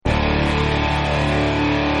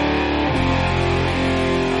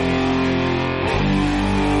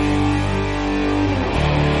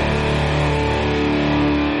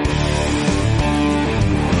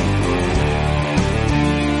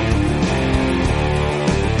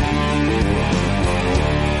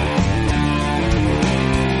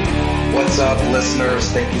up, listeners?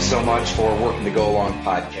 Thank you so much for working the Go Along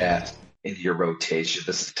podcast into your rotation.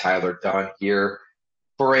 This is Tyler Dunn here.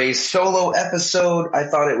 For a solo episode, I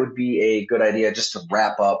thought it would be a good idea just to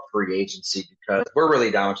wrap up free agency because we're really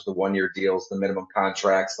down to the one-year deals, the minimum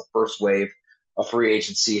contracts. The first wave of free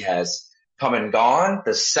agency has come and gone.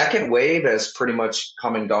 The second wave has pretty much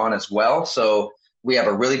come and gone as well. So we have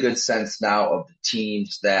a really good sense now of the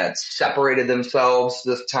teams that separated themselves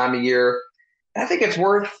this time of year. And I think it's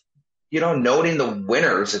worth noting the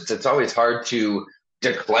winners. It's always hard to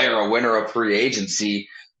declare a winner of free agency,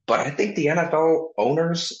 but I think the NFL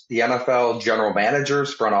owners, the NFL general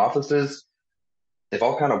managers, front offices, they've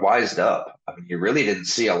all kind of wised up. I mean, you really didn't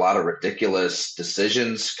see a lot of ridiculous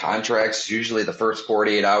decisions, contracts. Usually the first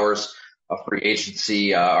 48 hours of free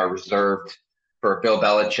agency are reserved for Bill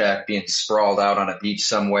Belichick being sprawled out on a beach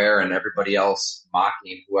somewhere and everybody else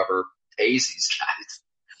mocking whoever pays these guys.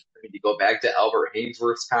 You go back to Albert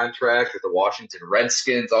Haynesworth's contract with the Washington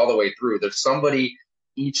Redskins all the way through. There's somebody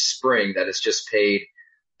each spring that is just paid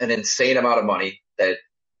an insane amount of money that,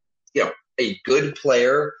 a good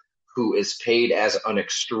player who is paid as an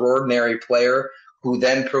extraordinary player who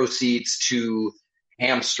then proceeds to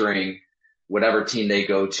hamstring whatever team they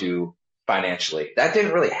go to financially. That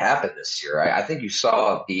didn't really happen this year. I think you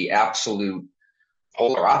saw the absolute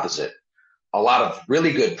polar opposite. A lot of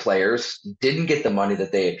really good players didn't get the money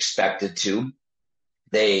that they expected to.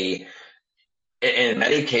 They, in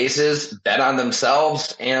many cases, bet on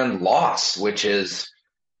themselves and lost, which is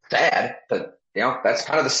sad. But, that's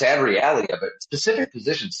kind of the sad reality of it. Specific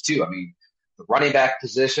positions, too. I mean, the running back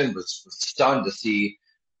position was stunned to see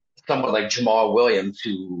someone like Jamal Williams,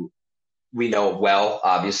 who we know well,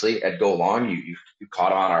 obviously, at Go Long. You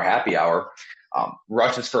caught on our happy hour.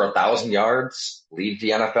 Rushes for 1,000 yards, leads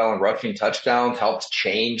the NFL in rushing touchdowns, helps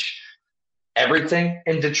change everything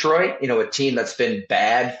in Detroit. A team that's been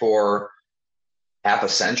bad for half a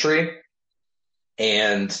century,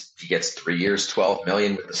 and he gets 3 years, $12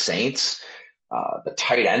 million with the Saints. The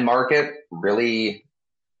tight end market really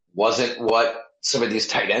wasn't what some of these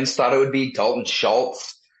tight ends thought it would be. Dalton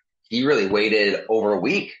Schultz, he really waited over a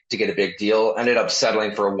week to get a big deal, ended up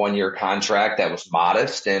settling for a one-year contract that was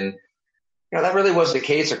modest, and that really was the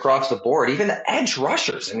case across the board. Even the edge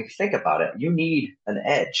rushers, I mean, think about it. You need an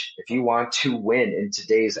edge if you want to win in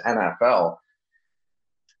today's NFL.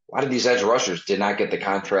 A lot of these edge rushers did not get the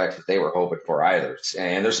contracts that they were hoping for either.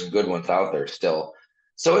 And there's some good ones out there still.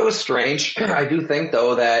 So it was strange. I do think,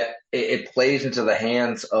 though, that it plays into the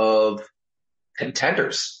hands of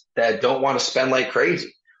contenders that don't want to spend like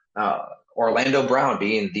crazy. Orlando Brown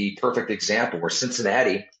being the perfect example, where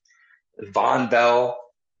Cincinnati, Von Bell,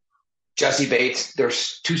 Jesse Bates,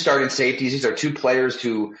 there's two starting safeties. These are two players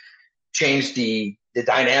who changed the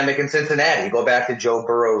dynamic in Cincinnati. You go back to Joe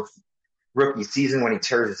Burrow's rookie season when he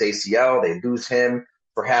tears his ACL. They lose him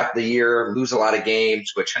for half the year, lose a lot of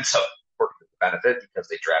games, which ends up working to the benefit because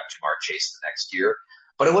they draft Jamar Chase the next year.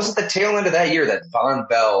 But it wasn't the tail end of that year that Von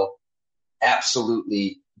Bell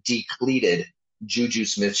absolutely depleted Juju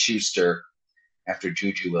Smith-Schuster after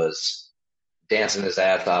Juju was dancing his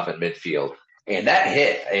ass off in midfield. And that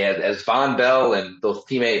hit, as Von Bell and those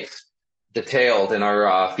teammates detailed in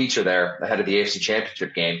our feature there ahead of the AFC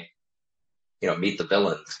Championship game, meet the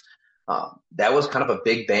villains. That was kind of a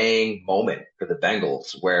big bang moment for the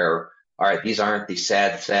Bengals where, all right, these aren't the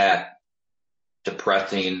sad,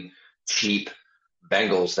 depressing, cheap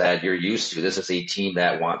Bengals that you're used to. This is a team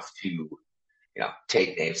that wants to,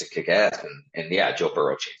 take names and kick ass. And yeah, Joe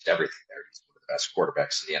Burrow changed everything there. He's one of the best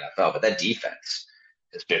quarterbacks in the NFL. But that defense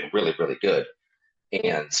has been really, really good.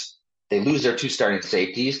 And they lose their two starting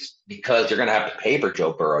safeties because you're going to have to pay for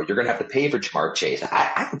Joe Burrow. You're going to have to pay for Jamar Chase.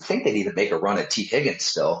 I would think they'd even make a run at T. Higgins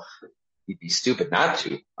still. You'd be stupid not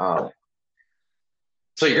to.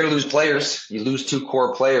 So you're going to lose players. You lose two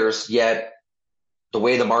core players, yet the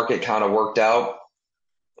way the market kind of worked out,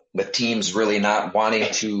 with teams really not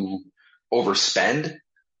wanting to overspend,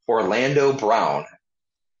 Orlando Brown,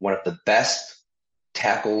 one of the best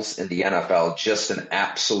tackles in the NFL, just an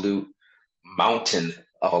absolute mountain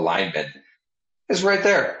of a lineman, is right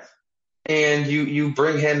there. And you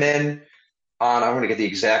bring him in on, I'm going to get the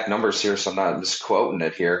exact numbers here so I'm not misquoting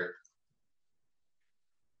it here.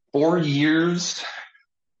 4 years,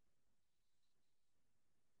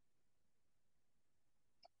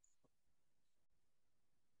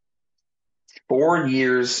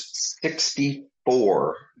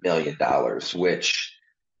 $64 million, which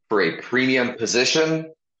for a premium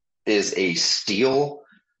position is a steal.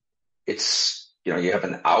 It's, you have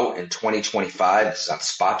an out in 2025. This is on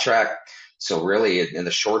Spot Track. So really in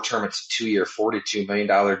the short term, it's a 2-year, $42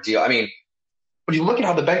 million deal. I mean, when you look at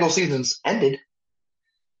how the Bengals seasons ended,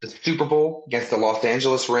 the Super Bowl against the Los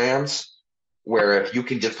Angeles Rams, where if you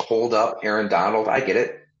can just hold up Aaron Donald, I get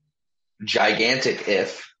it. Gigantic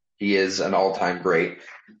if he is an all-time great.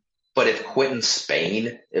 But if Quentin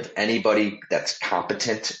Spain, if anybody that's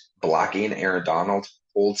competent blocking Aaron Donald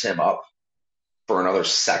holds him up for another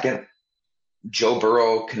second, Joe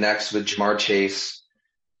Burrow connects with Jamar Chase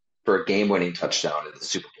for a game-winning touchdown in the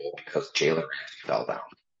Super Bowl because Jalen Ramsey fell down.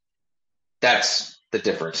 That's the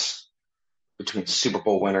difference between Super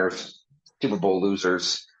Bowl winners, Super Bowl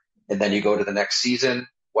losers, and then you go to the next season.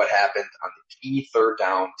 What happened on the key third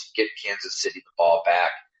down to get Kansas City the ball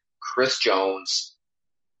back? Chris Jones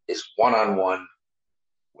is one-on-one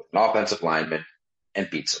with an offensive lineman and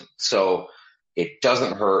beats him. So it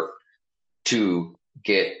doesn't hurt to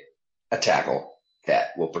get a tackle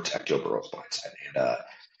that will protect Joe Burrow's blindside. And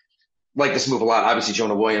like this move a lot. Obviously,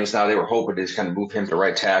 Jonah Williams, now they were hoping to just kind of move him to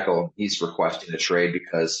right tackle. He's requesting a trade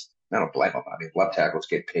because I don't blame him. I mean, left tackles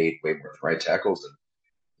get paid way more than right tackles, and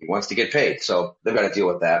he wants to get paid. So they've got to deal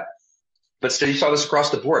with that. But still, you saw this across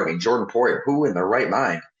the board. I mean, Jordan Poyer, who in their right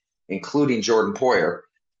mind, including Jordan Poyer,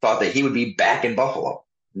 thought that he would be back in Buffalo?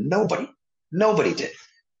 Nobody did.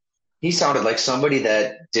 He sounded like somebody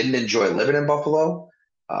that didn't enjoy living in Buffalo,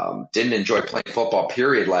 didn't enjoy playing football,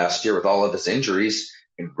 period, last year with all of his injuries,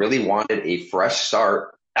 and really wanted a fresh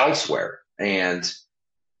start elsewhere. And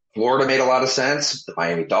Florida made a lot of sense. The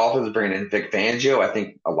Miami Dolphins bringing in Vic Fangio. I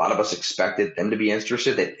think a lot of us expected them to be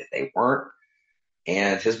interested. They weren't.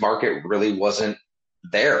 And his market really wasn't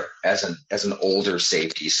there as an older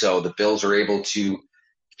safety. So the Bills are able to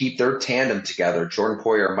keep their tandem together, Jordan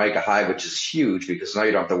Poyer and Micah Hyde, which is huge because now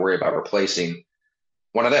you don't have to worry about replacing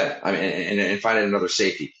one of them. I mean, and finding another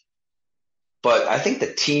safety. But I think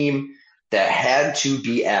the team that had to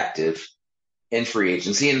be active in free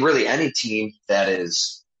agency, and really any team that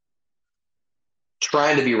is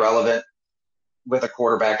trying to be relevant with a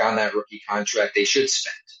quarterback on that rookie contract, they should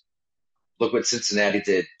spend. Look what Cincinnati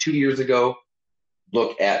did 2 years ago.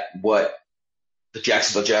 Look at what the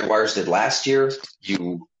Jacksonville Jaguars did last year.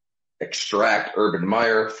 You extract Urban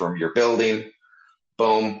Meyer from your building.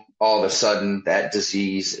 Boom. All of a sudden, that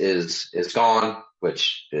disease is gone,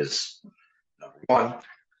 which is number one.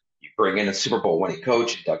 You bring in a Super Bowl winning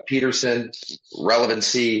coach, Doug Peterson,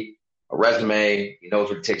 relevancy, a resume. He knows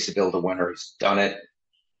what it takes to build a winner. He's done it.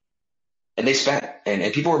 And they spent.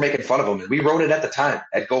 And people were making fun of him. And we wrote it at the time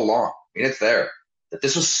at Go Long. I mean, it's there. That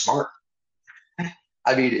this was smart.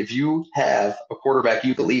 I mean, if you have a quarterback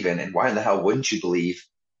you believe in, and why in the hell wouldn't you believe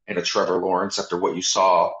in a Trevor Lawrence after what you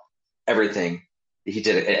saw, everything he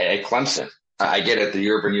did at Clemson? I get it, the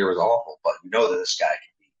year-over-year year was awful, but you know that this guy can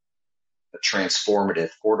be a transformative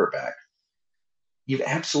quarterback. You've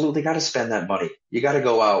absolutely got to spend that money. You got to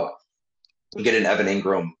go out and get an Evan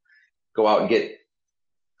Ingram, go out and get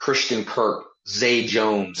Christian Kirk, Zay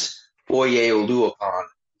Jones, Foye Oluokun,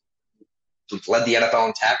 who's led the NFL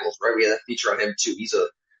in tackles, right? We had that feature on him too. He's a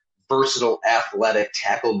versatile, athletic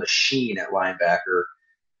tackle machine at linebacker.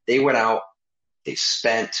 They went out, they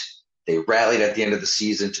spent, they rallied at the end of the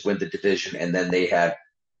season to win the division, and then they had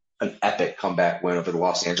an epic comeback win over the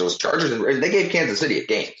Los Angeles Chargers, and they gave Kansas City a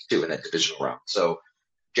game too in that divisional round. So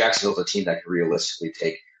Jacksonville's a team that can realistically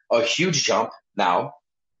take a huge jump now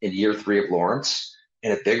in year 3 of Lawrence,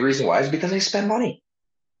 and a big reason why is because they spend money.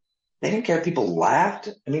 They didn't care if people laughed.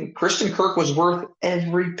 I mean, Christian Kirk was worth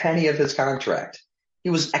every penny of his contract. He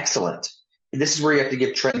was excellent. And this is where you have to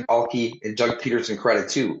give Trent Baalke and Doug Peterson credit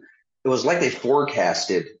too. It was like they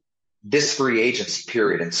forecasted this free agency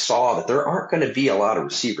period and saw that there aren't going to be a lot of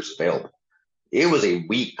receivers available. It was a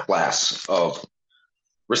weak class of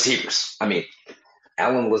receivers. I mean,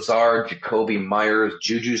 Alan Lazard, Jacoby Myers,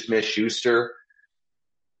 Juju Smith-Schuster.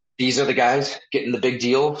 These are the guys getting the big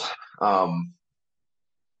deals.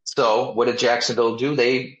 So what did Jacksonville do?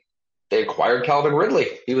 They acquired Calvin Ridley.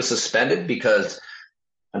 He was suspended because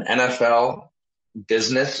an NFL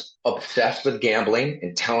business obsessed with gambling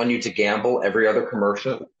and telling you to gamble every other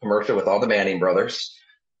commercial with all the Manning brothers.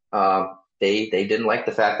 They didn't like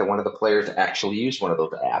the fact that one of the players actually used one of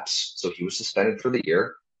those apps. So he was suspended for the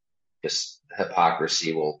year. Just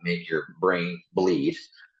hypocrisy will make your brain bleed.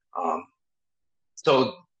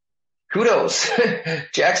 So kudos,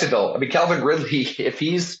 Jacksonville. I mean, Calvin Ridley, if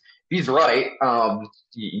he's right,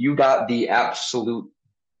 you got the absolute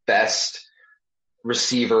best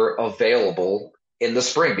receiver available in the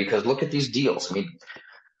spring, because look at these deals. I mean,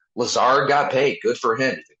 Lazard got paid. Good for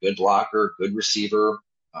him. He's a good blocker, good receiver.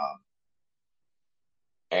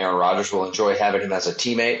 Aaron Rodgers will enjoy having him as a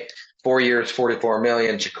teammate. 4 years, $44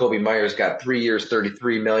 million. Jacoby Myers got 3 years,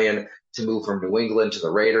 $33 million to move from New England to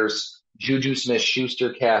the Raiders. Juju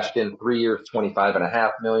Smith-Schuster cashed in 3 years,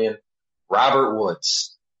 $25.5 million. Robert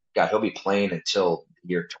Woods, God, he'll be playing until the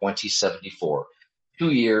year 2074.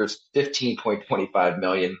 2 years, $15.25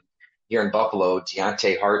 million. Here in Buffalo,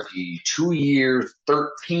 Deontay Harvey, 2 years,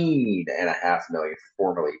 $13.5 million,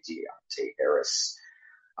 formerly Deontay Harris.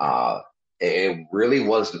 It really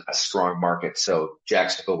wasn't a strong market, so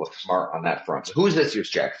Jacksonville was smart on that front. So who's this year's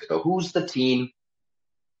Jacksonville? Who's the team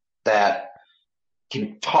that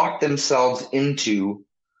can talk themselves into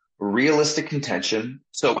realistic contention?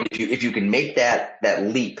 So if you can make that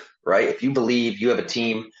leap, right? If you believe you have a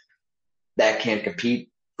team that can compete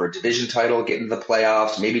for a division title, get into the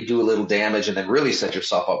playoffs, maybe do a little damage, and then really set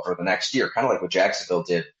yourself up for the next year, kind of like what Jacksonville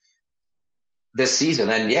did this season,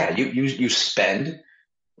 then yeah, you spend.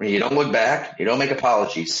 You don't look back. You don't make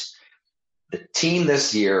apologies. The team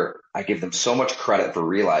this year, I give them so much credit for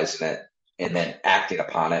realizing it and then acting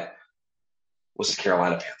upon it, was the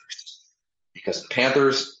Carolina Panthers. Because the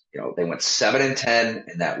Panthers, they went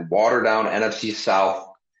 7-10 in that watered down NFC South.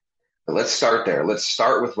 But let's start there. Let's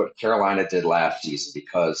start with what Carolina did last season,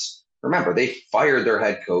 because remember, they fired their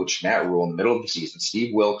head coach, Matt Rule, in the middle of the season.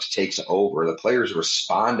 Steve Wilks takes over. The players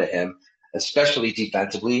respond to him, especially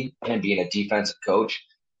defensively, him being a defensive coach.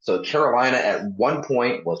 So Carolina at one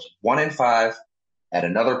point was 1-5, at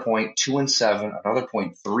another point 2-7, another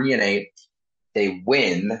point 3-8. They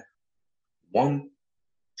win 1,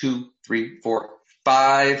 2, 3, 4,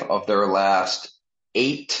 5 of their last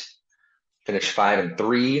 8. Finished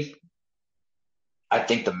 5-3. I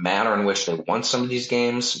think the manner in which they won some of these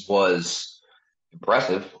games was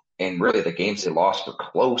impressive, and really the games they lost were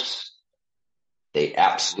close. They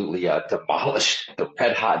absolutely demolished the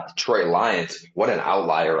red-hot Detroit Lions. I mean, what an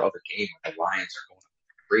outlier of a game. The Lions are going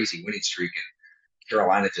on a crazy winning streak, and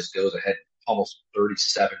Carolina just goes ahead almost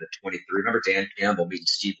 37-23. Remember Dan Campbell meeting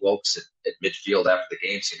Steve Wilks at midfield after the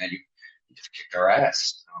game, saying, "Man, you just kicked our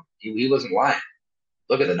ass." He wasn't lying.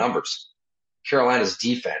 Look at the numbers. Carolina's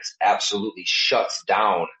defense absolutely shuts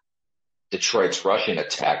down Detroit's rushing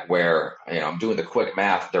attack, where, I'm doing the quick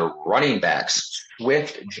math, their running backs,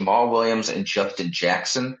 Swift, Jamal Williams, and Justin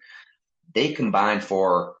Jackson, they combined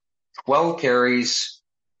for 12 carries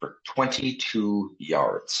for 22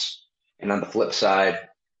 yards. And on the flip side,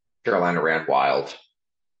 Carolina ran wild,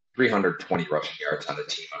 320 rushing yards on the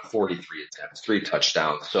team on 43 attempts, 3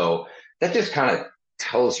 touchdowns. So that just kind of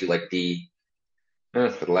tells you, like,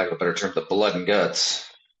 for the lack of a better term, the blood and guts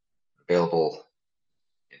available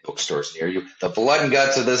in bookstores near you. The blood and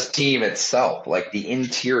guts of this team itself, like the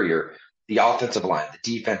interior, the offensive line, the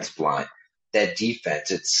defensive line, that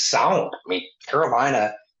defense, it's sound. I mean,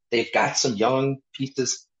 Carolina, they've got some young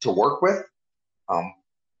pieces to work with.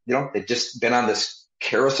 They've just been on this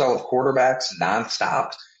carousel of quarterbacks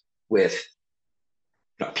nonstop, with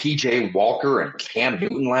PJ Walker and Cam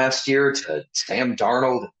Newton last year to Sam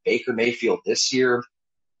Darnold and Baker Mayfield this year.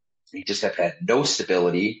 They just have had no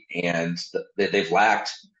stability, and they've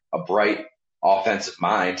lacked a bright offensive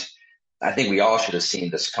mind. I think we all should have seen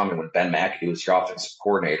this coming when Ben McAdoo was your offensive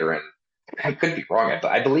coordinator, and I could be wrong,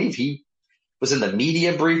 but I believe he was in the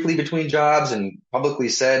media briefly between jobs and publicly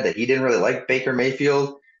said that he didn't really like Baker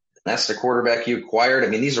Mayfield. That's the quarterback he acquired. I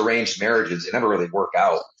mean, these arranged marriages, they never really work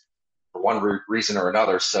out for one reason or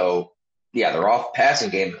another. So, yeah, their off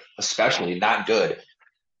passing game, especially, not good.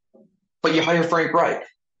 But you hire Frank Reich,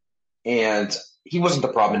 and he wasn't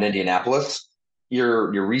the problem in Indianapolis.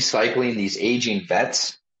 You're recycling these aging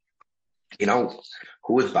vets.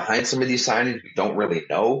 Who is behind some of these signings? We don't really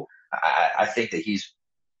know. I think that he's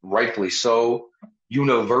rightfully so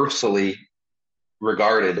universally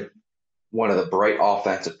regarded one of the bright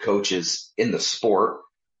offensive coaches in the sport.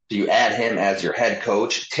 So you add him as your head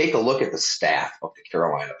coach. Take a look at the staff of the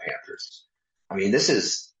Carolina Panthers. I mean, this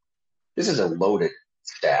is a loaded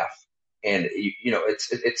staff, and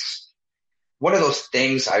it's one of those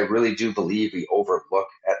things I really do believe we overlook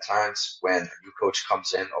at times when a new coach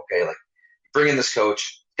comes in. Okay, like, bring in this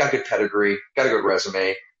coach, got good pedigree, got a good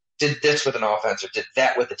resume, did this with an offense or did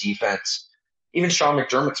that with a defense. Even Sean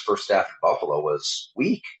McDermott's first staff in Buffalo was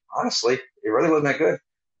weak. Honestly, it really wasn't that good.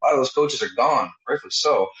 A lot of those coaches are gone, rightfully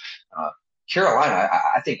so. Carolina,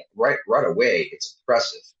 I think right away it's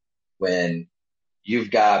impressive when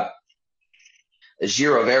you've got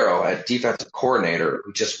Girovero, a defensive coordinator,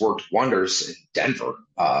 who just worked wonders in Denver.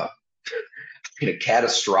 In a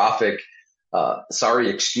catastrophic, sorry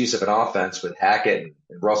excuse of an offense with Hackett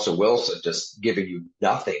and Russell Wilson just giving you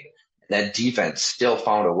nothing. That defense still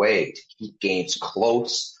found a way to keep games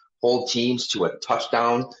close, hold teams to a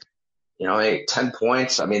touchdown. 10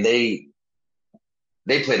 points. I mean, they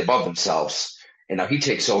played above themselves. And now he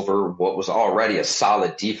takes over what was already a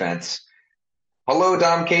solid defense. Hello,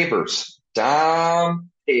 Dom Capers.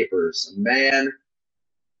 Dom Capers, man.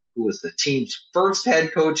 who was the team's first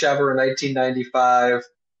head coach ever in 1995,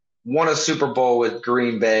 won a Super Bowl with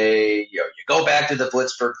Green Bay. You go back to the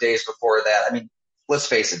Blitzburg days before that. I mean, let's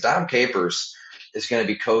face it, Dom Capers is going to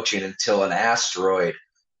be coaching until an asteroid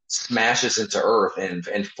smashes into Earth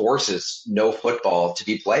and forces no football to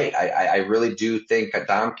be played. I really do think that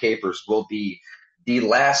Dom Capers will be the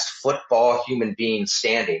last football human being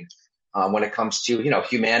standing when it comes to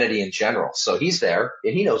humanity in general. So he's there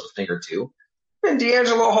and he knows a thing or two. And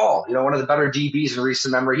D'Angelo Hall, one of the better DBs in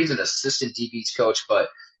recent memory. He's an assistant DBs coach, but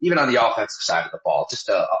even on the offensive side of the ball, just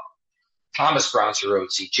a Thomas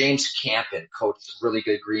Gronzarozzi, James Campen coached a really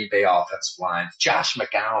good Green Bay offensive line. Josh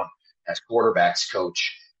McCown as quarterbacks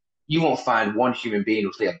coach. You won't find one human being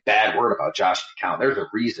who'll say a bad word about Josh McCown. There's a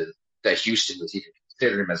reason that Houston was even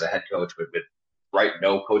considering him as a head coach with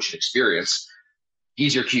no coaching experience.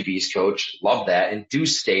 He's your QB's coach. Love that. And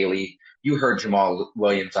Deuce Staley, you heard Jamal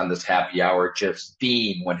Williams on this happy hour just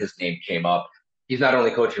beam when his name came up. He's not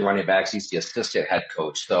only coaching running backs, he's the assistant head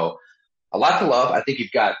coach. So a lot to love. I think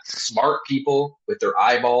you've got smart people with their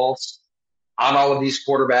eyeballs on all of these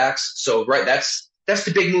quarterbacks. So, right, that's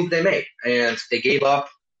the big move they made. And they gave up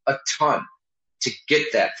a ton to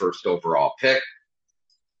get that first overall pick.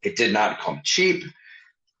 It did not come cheap,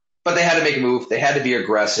 but they had to make a move. They had to be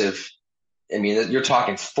aggressive. I mean, you're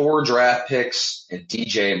talking 4 draft picks and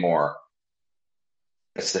DJ Moore.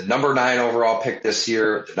 It's the number 9 overall pick this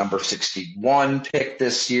year, the number 61 pick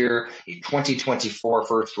this year, a 2024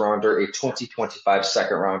 first rounder, a 2025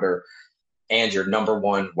 second rounder, and your number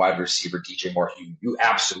 1 wide receiver, DJ Moore, who you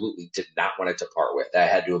absolutely did not want to depart with.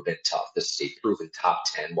 That had to have been tough. This is a proven top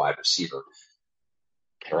 10 wide receiver.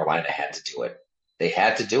 Carolina had to do it. They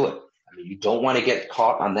had to do it. I mean, you don't want to get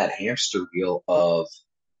caught on that hamster wheel of,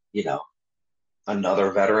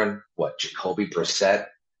 another veteran, Jacoby Brissett,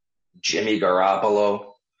 Jimmy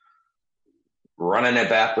Garoppolo, running it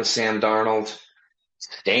back with Sam Darnold,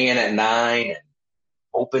 staying at 9 and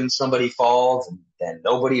hoping somebody falls and then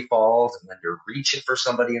nobody falls and then you're reaching for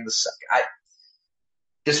somebody in the second.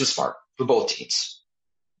 This was smart for both teams.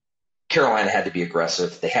 Carolina had to be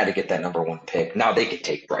aggressive. They had to get that number 1 pick. Now they could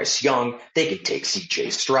take Bryce Young. They could take C.J.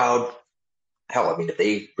 Stroud. Hell, I mean, if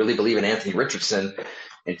they really believe in Anthony Richardson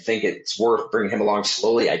and think it's worth bringing him along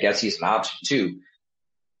slowly, I guess he's an option too.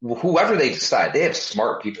 Whoever they decide, they have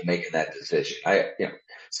smart people making that decision.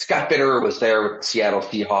 Scott Bitterer was there with the Seattle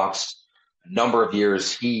Seahawks a number of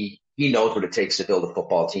years. He knows what it takes to build a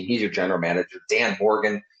football team. He's your general manager. Dan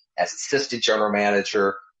Morgan as assistant general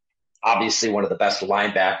manager, obviously one of the best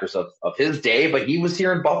linebackers of his day, but he was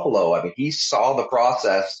here in Buffalo. I mean, he saw the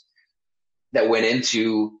process that went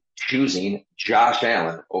into choosing Josh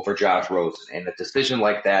Allen over Josh Rosen. And a decision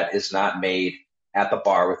like that is not made at the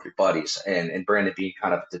bar with your buddies. And Brandon Beane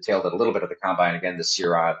kind of detailed it a little bit at the combine again this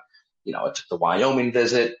year on, it took the Wyoming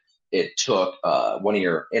visit. It took one of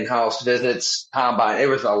your in-house visits, combine. It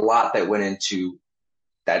was a lot that went into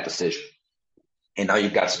that decision. And now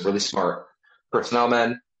you've got some really smart personnel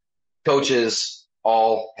men, coaches,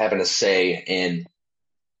 all having a say in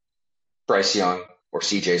Bryce Young or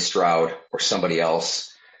C.J. Stroud or somebody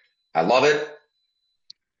else. I love it.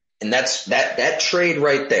 And that trade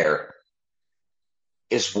right there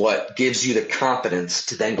is what gives you the confidence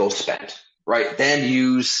to then go spend, right? Then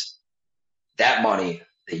use that money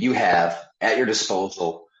that you have at your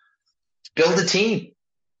disposal to build a team,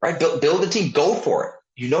 right? Build a team. Go for it.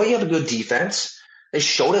 You have a good defense. They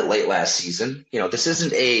showed it late last season. This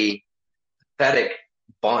isn't a pathetic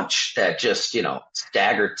bunch that just,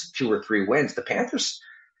 staggered to 2 or 3 wins. The Panthers,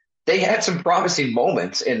 they had some promising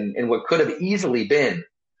moments in what could have easily been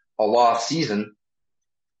a lost season.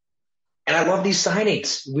 And I love these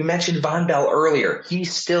signings. We mentioned Von Bell earlier. He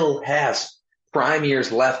still has prime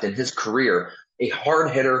years left in his career, a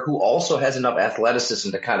hard hitter who also has enough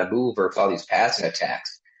athleticism to kind of move versus all these passing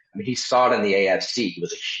attacks. I mean, he saw it in the AFC. He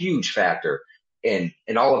was a huge factor in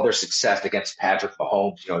all of their success against Patrick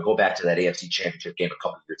Mahomes. Go back to that AFC Championship game a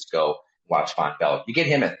couple of years ago, watch Von Bell. You get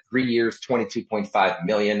him at 3 years, $22.5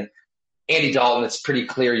 million. Andy Dalton, it's pretty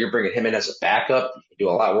clear you're bringing him in as a backup. You can do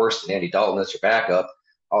a lot worse than Andy Dalton as your backup.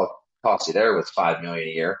 I'll cost you there with $5 million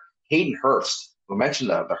a year. Hayden Hurst, we mentioned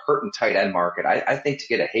the hurt and tight end market. I think to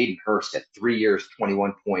get a Hayden Hurst at 3 years,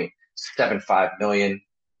 $21.75 million,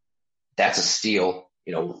 that's a steal.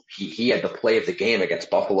 He had the play of the game against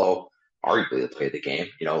Buffalo, arguably the play of the game,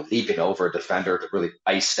 leaping over a defender to really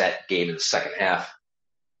ice that game in the second half.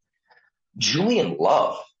 Julian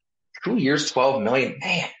Love, 2 years, $12 million.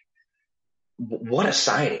 Man, what a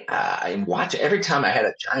signing. I'm watching every time I had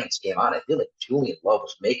a Giants game on, I feel like Julian Love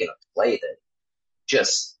was making a play that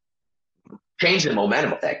just changed the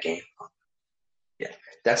momentum of that game. Yeah,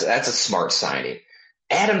 that's a smart signing.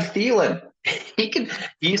 Adam Thielen,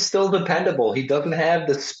 he's still dependable. He doesn't have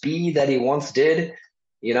the speed that he once did.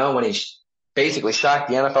 When he basically shocked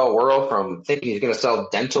the NFL world from thinking he's going to sell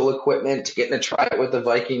dental equipment to getting to try it with the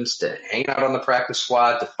Vikings to hanging out on the practice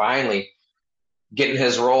squad to finally getting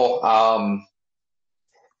his role.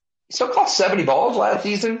 He still caught 70 balls last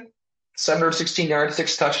season, 716 yards,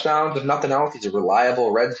 6 touchdowns. If nothing else, he's a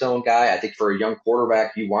reliable red zone guy. I think for a young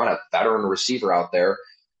quarterback, you want a veteran receiver out there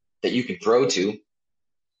that you can throw to.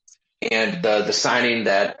 And the signing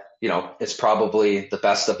that, is probably the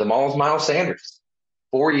best of them all is Miles Sanders.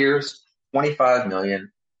 4 years, $25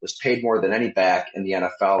 million, was paid more than any back in the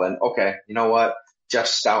NFL. And okay, you know what? Jeff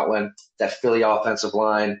Stoutland, that Philly offensive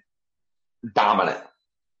line, dominant.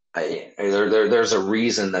 There's a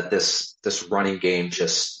reason that this running game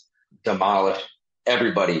just demolished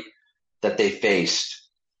everybody that they faced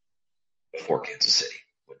before Kansas City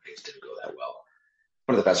when things didn't go that well.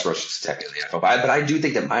 One of the best rushes attack in the NFL. But I do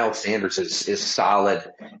think that Miles Sanders is solid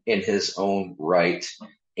in his own right.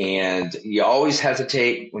 And you always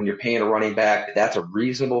hesitate when you're paying a running back. That's a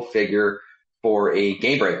reasonable figure for a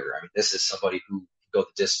game breaker. I mean, this is somebody who can go the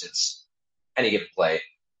distance any given play.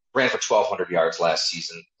 Ran for 1,200 yards last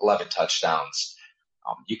season, 11 touchdowns.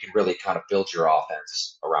 You can really kind of build your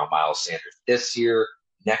offense around Miles Sanders this year,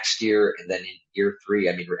 next year, and then in year 3.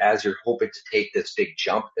 I mean, as you're hoping to take this big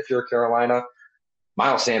jump if you're Carolina,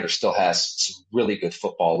 Miles Sanders still has some really good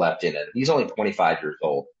football left in it. He's only 25 years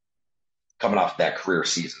old coming off of that career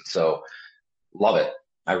season. So love it.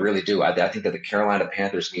 I really do. I think that the Carolina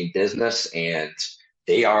Panthers mean business, and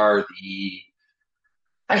they are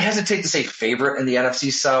I hesitate to say favorite in the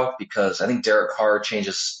NFC South because I think Derek Carr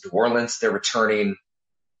changes New Orleans. They're returning,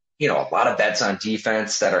 a lot of bets on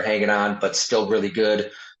defense that are hanging on, but still really good.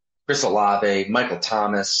 Chris Olave, Michael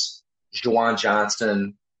Thomas, Juwan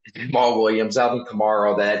Johnson, Jamal Williams, Alvin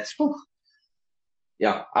Kamara.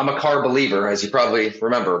 I'm a Carr believer, as you probably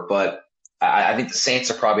remember, but I think the Saints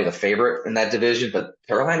are probably the favorite in that division, but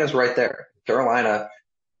Carolina's right there. Carolina,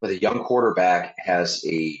 with a young quarterback, has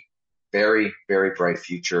a very, very bright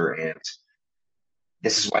future, and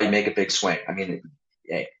this is why you make a big swing. I mean,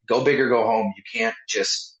 go big or go home. You can't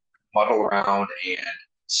just muddle around and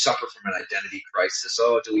suffer from an identity crisis.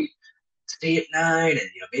 Oh, do we stay at 9 and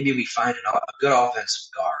maybe we find a good offensive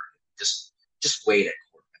guard? Just wait at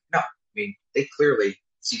quarterback. No, I mean they clearly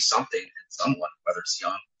see something in someone, whether it's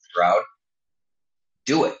young, Stroud.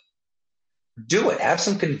 Do it. Have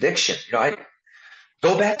some conviction. I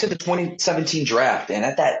go back to the 2017 draft, and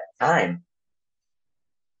at that time,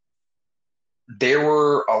 there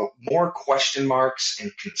were more question marks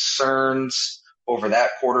and concerns over that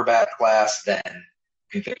quarterback class than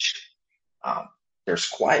conviction. There's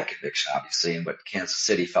quiet conviction, obviously, in what Kansas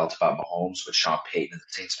City felt about Mahomes, what Sean Payton and the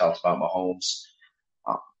Saints felt about Mahomes.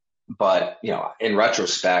 But, in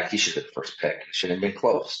retrospect, he should have been the first pick. It shouldn't have been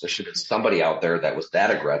close. There should have been somebody out there that was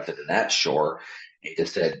that aggressive and that sure. And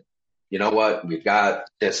just said, you know what? We've got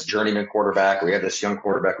this journeyman quarterback. We have this young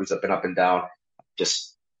quarterback who's been up and down.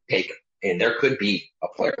 Just take it. And there could be a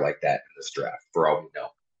player like that in this draft, for all we know.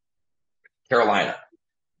 Carolina,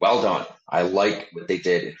 well done. I like what they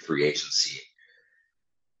did in free agency.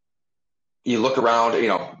 You look around,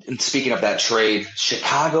 and speaking of that trade,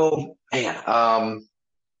 Chicago, man,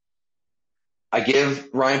 I give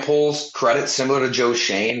Ryan Poles credit similar to Joe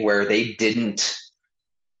Shane, where they didn't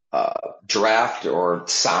draft or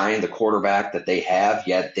sign the quarterback that they have,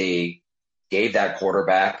 yet they gave that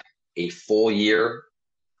quarterback a full year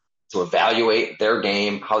to evaluate their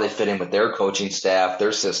game, how they fit in with their coaching staff,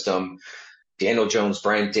 their system. Daniel Jones,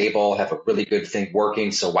 Brian Daboll have a really good thing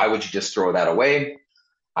working, so why would you just throw that away?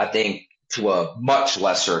 I think to a much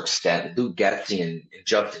lesser extent, Luke Getsy and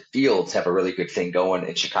Justin Fields have a really good thing going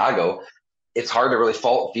in Chicago. It's hard to really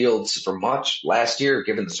fault Fields for much last year,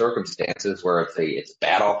 given the circumstances where it's a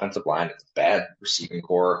bad offensive line, it's a bad receiving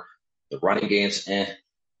core, the running game's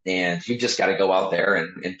and you just got to go out there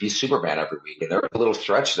and be Superman every week. And there was a little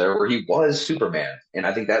stretch there where he was Superman. And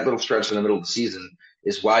I think that little stretch in the middle of the season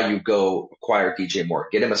is why you go acquire DJ Moore,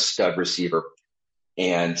 get him a stud receiver.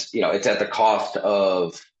 And, it's at the cost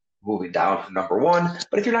of moving down from number 1.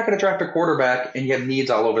 But if you're not going to draft a quarterback and you have needs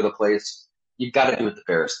all over the place, you've got to do what the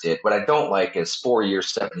Bears did. What I don't like is 4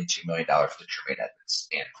 years, $72 million for Tremaine Edmonds.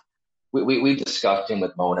 And we discussed him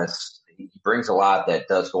with Monas. He brings a lot that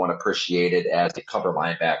does go unappreciated as a cover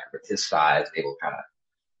linebacker with his size, able to kind of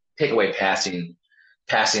take away passing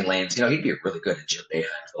lanes. He'd be really good at Jim Boeheim,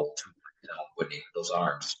 wouldn't he, with those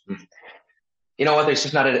arms. You know what? There's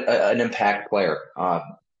just not an impact player.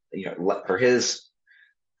 For his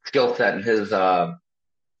skill set and his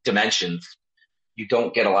dimensions, you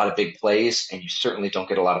don't get a lot of big plays, and you certainly don't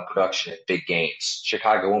get a lot of production in big games.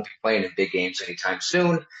 Chicago won't be playing in big games anytime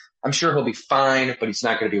soon. I'm sure he'll be fine, but he's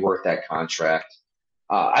not going to be worth that contract.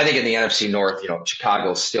 I think in the NFC North,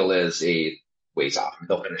 Chicago still is a ways off.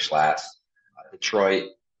 They'll finish last. Detroit,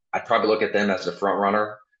 I'd probably look at them as the front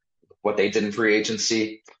runner. What they did in free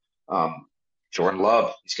agency. Jordan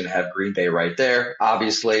Love, he's going to have Green Bay right there.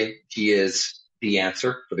 Obviously, he is the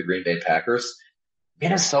answer for the Green Bay Packers.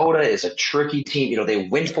 Minnesota is a tricky team. They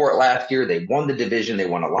went for it last year. They won the division. They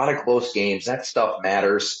won a lot of close games. That stuff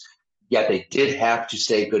matters. Yet they did have to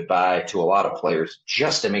say goodbye to a lot of players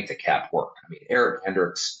just to make the cap work. I mean, Eric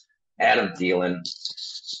Hendricks, Adam Thielen,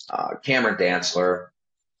 Cameron Dantzler.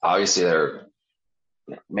 Obviously, they're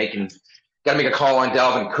got to make a call on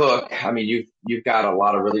Dalvin Cook. I mean, you've got a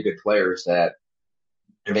lot of really good players that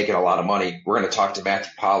are making a lot of money. We're going to talk to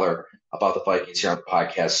Matthew Pollard about the Vikings here on the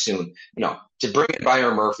podcast soon. To bring in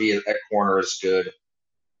Byron Murphy at corner is good.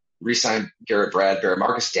 Re-sign Garrett Bradbury,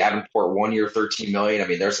 Marcus Davenport, 1 year, $13 million. I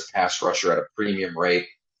mean, there's a pass rusher at a premium rate,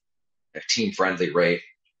 a team-friendly rate.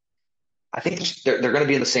 I think they're going to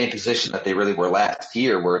be in the same position that they really were last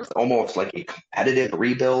year, where it's almost like a competitive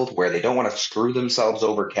rebuild, where they don't want to screw themselves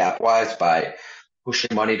over cap-wise by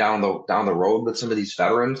pushing money down the road with some of these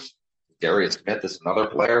veterans. Darius Smith is another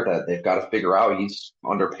player that they've got to figure out. He's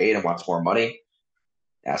underpaid and wants more money.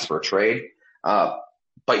 Ask for a trade.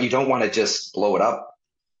 But you don't want to just blow it up.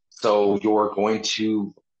 So you're going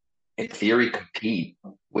to, in theory, compete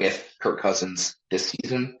with Kirk Cousins this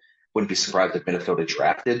season. Wouldn't be surprised if Minnesota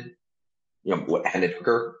drafted, Hendon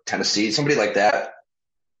Hooker, Tennessee, somebody like that.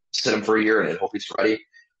 Sit him for a year and hope he's ready.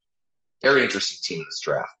 Very interesting team in this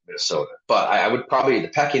draft, Minnesota. But I would probably, the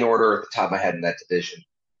pecking order at the top of my head in that division,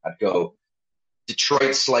 I'd go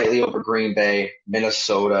Detroit slightly over Green Bay,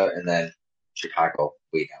 Minnesota, and then Chicago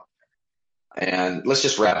way down. And let's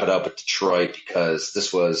just wrap it up with Detroit, because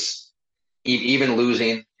this was, even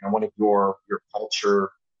losing one of your culture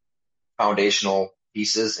foundational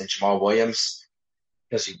pieces in Jamal Williams,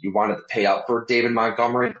 because you wanted to pay up for David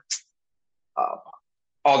Montgomery.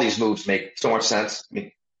 All these moves make so much sense. I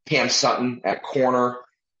mean, Cam Sutton at corner,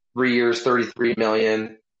 3 years, $33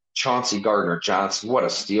 million. Chauncey Gardner-Johnson, what a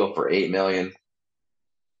steal for $8 million.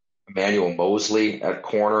 Emmanuel Mosley at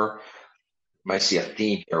corner. You might see a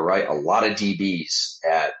theme here, right? A lot of DBs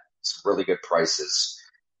at some really good prices.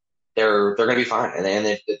 They're going to be fine. And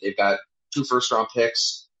then they've got 2 first-round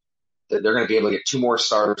picks. They're going to be able to get 2 more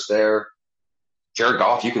starters there. Jared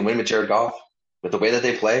Goff, you can win with Jared Goff. With the way that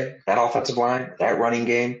they play, that offensive line, that running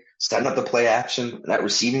game, setting up the play action, that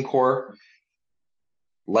receiving core,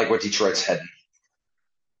 like what Detroit's heading.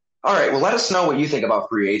 All right, well, let us know what you think about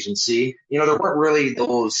free agency. There weren't really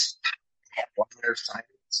those headliner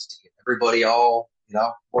signings to get everybody all,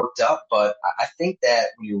 worked up, but I think that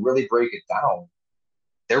when you really break it down,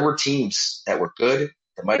 there were teams that were good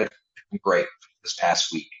that might have been great this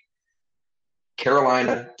past week.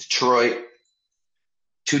 Carolina, Detroit,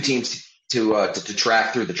 2 teams to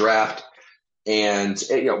track through the draft. And,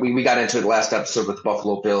 we got into it last episode with the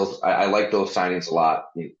Buffalo Bills. I like those signings a lot.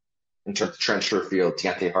 In terms of Trent Sherfield,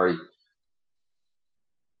 Deontay Hardy,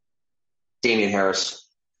 Damian Harris.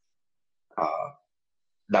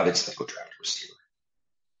 Now they just go draft a receiver.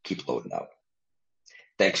 Keep loading up.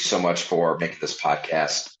 Thank you so much for making this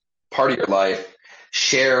podcast part of your life.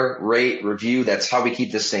 Share, rate, review. That's how we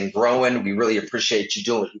keep this thing growing. We really appreciate you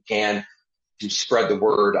doing what you can to spread the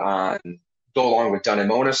word on Go Along with Dunn and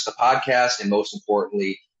Monis, the podcast, and most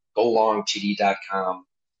importantly, golongtd.com,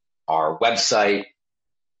 our website.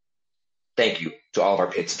 Thank you to all of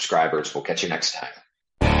our paid subscribers. We'll catch you next time.